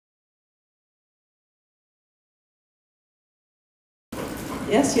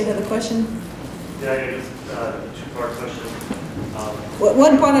Yes, you had a question? Yeah, I just a two-part question.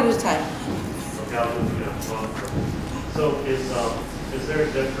 One part at a time. Okay, I'll do it. So is there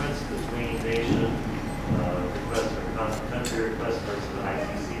a difference between nation request or country request versus an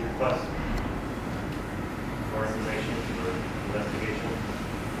ICC request for information or investigation?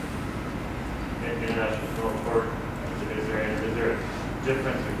 In international criminal court, is there a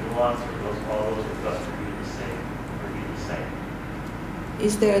difference or nuance, or all those requests are viewed the same,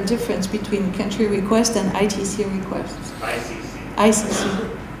 Is there a difference between country request and ITC requests? ICC. ICC.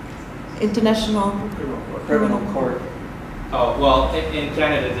 International Criminal Court. Oh, well, in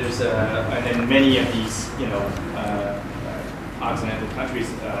Canada, there's and in many of these, Occidental countries,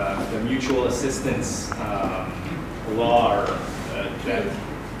 the mutual assistance law or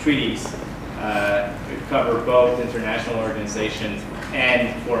treaties cover both international organizations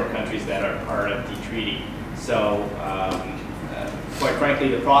and foreign countries that are part of the treaty. So, quite frankly,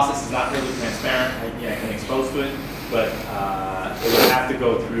 the process is not really transparent. I can expose to it, but it would have to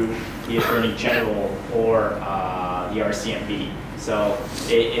go through the Attorney General or the RCMP. So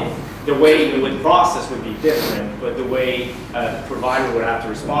the way the process would be different, but the way the provider would have to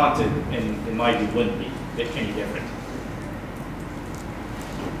respond to, in my view, wouldn't be any different.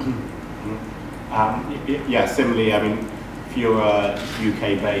 Yeah, similarly, I mean, if you're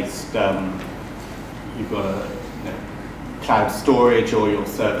UK-based, you've got a cloud storage or your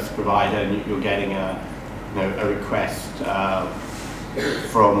service provider, and you're getting a request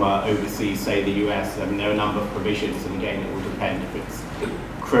from overseas, say the US. I mean, there are a number of provisions, and again, it will depend if it's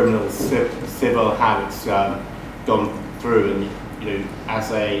criminal, civil, how it's gone through. And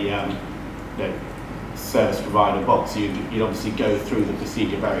as a service provider box, you'd obviously go through the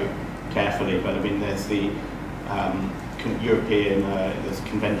procedure very carefully. But I mean, there's the European, there's a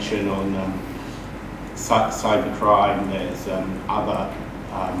convention on cybercrime. There's other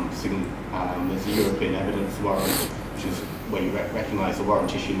there's a European evidence warrant, which is where you recognise the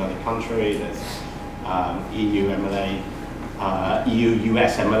warrant issued in another country. There's EU MLA,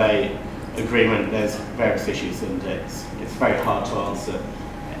 EU-US MLA agreement. There's various issues, and it's very hard to answer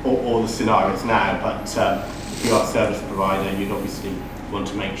all the scenarios now. But if you are a service provider, you'd obviously want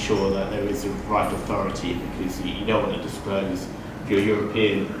to make sure that there is the right authority, because you don't want to disclose if you're a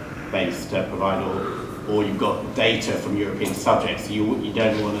European-based provider, or you've got data from European subjects. You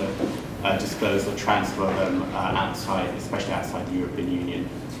don't want to disclose or transfer them outside, especially outside the European Union,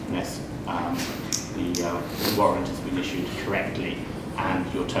 unless the warrant has been issued correctly and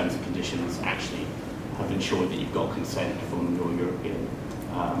your terms and conditions actually have ensured that you've got consent from your European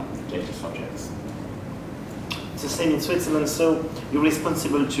data subjects. It's the same in Switzerland, so you're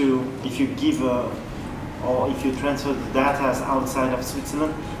responsible to, if you give or if you transfer the data outside of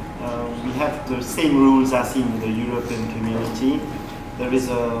Switzerland, we have the same rules as in the European community. There is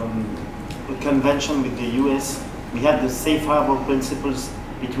a convention with the US. We have the safe harbor principles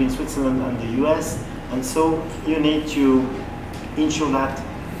between Switzerland and the US, and so you need to ensure that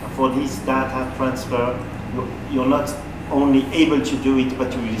for this data transfer, you're not only able to do it,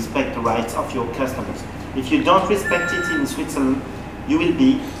 but you respect the rights of your customers. If you don't respect it in Switzerland, you will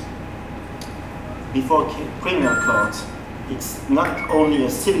be before criminal court. It's not only a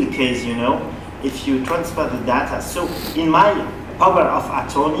civil case, if you transfer the data. So in my power of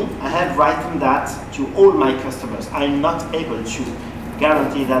attorney, I have written that to all my customers. I'm not able to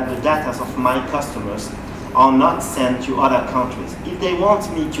guarantee that the data of my customers are not sent to other countries. If they want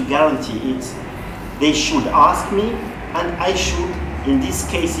me to guarantee it, they should ask me, and I should, in these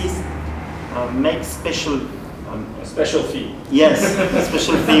cases, make special fee. Yes, a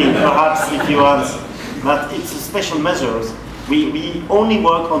special fee, perhaps, if you want. But it's a special measures. We only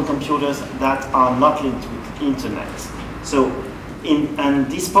work on computers that are not linked with internet. So, and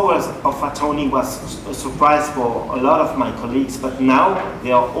this powers of attorney was a surprise for a lot of my colleagues, but now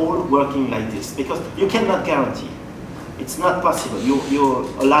they are all working like this, because you cannot guarantee. It's not possible. You're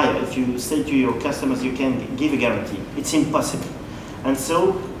a liar if you say to your customers you can give a guarantee. It's impossible. And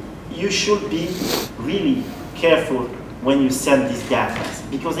so you should be really careful when you send these data,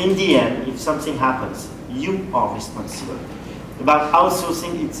 because in the end, if something happens, you are responsible. About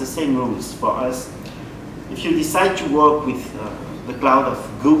outsourcing, it's the same rules for us. If you decide to work with the cloud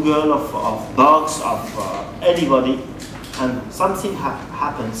of Google, of Box, of anybody, and something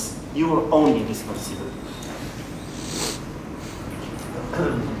happens, you are only responsible.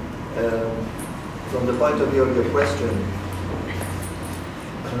 From the point of view of your question,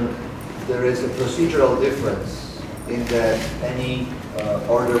 there is a procedural difference in that any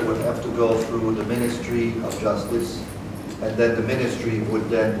order would have to go through the Ministry of Justice, and then the Ministry would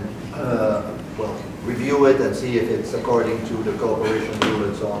then well, review it and see if it's according to the cooperation rule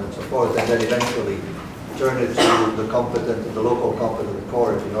and so on and so forth, and then eventually turn it to the local competent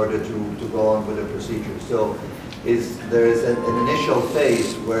court in order to go on with the procedure. So there is an initial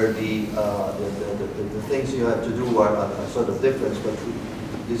phase where the things you have to do are sort of different, but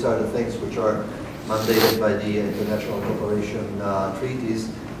these are the things which are mandated by the international cooperation treaties,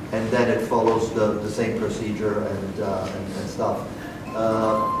 and then it follows the same procedure and stuff.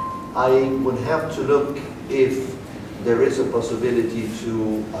 I would have to look if there is a possibility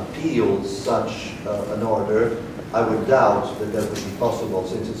to appeal such an order. I would doubt that that would be possible,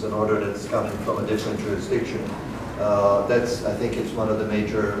 since it's an order that's coming from a different jurisdiction. I think it's one of the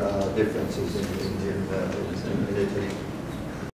major differences in Italy.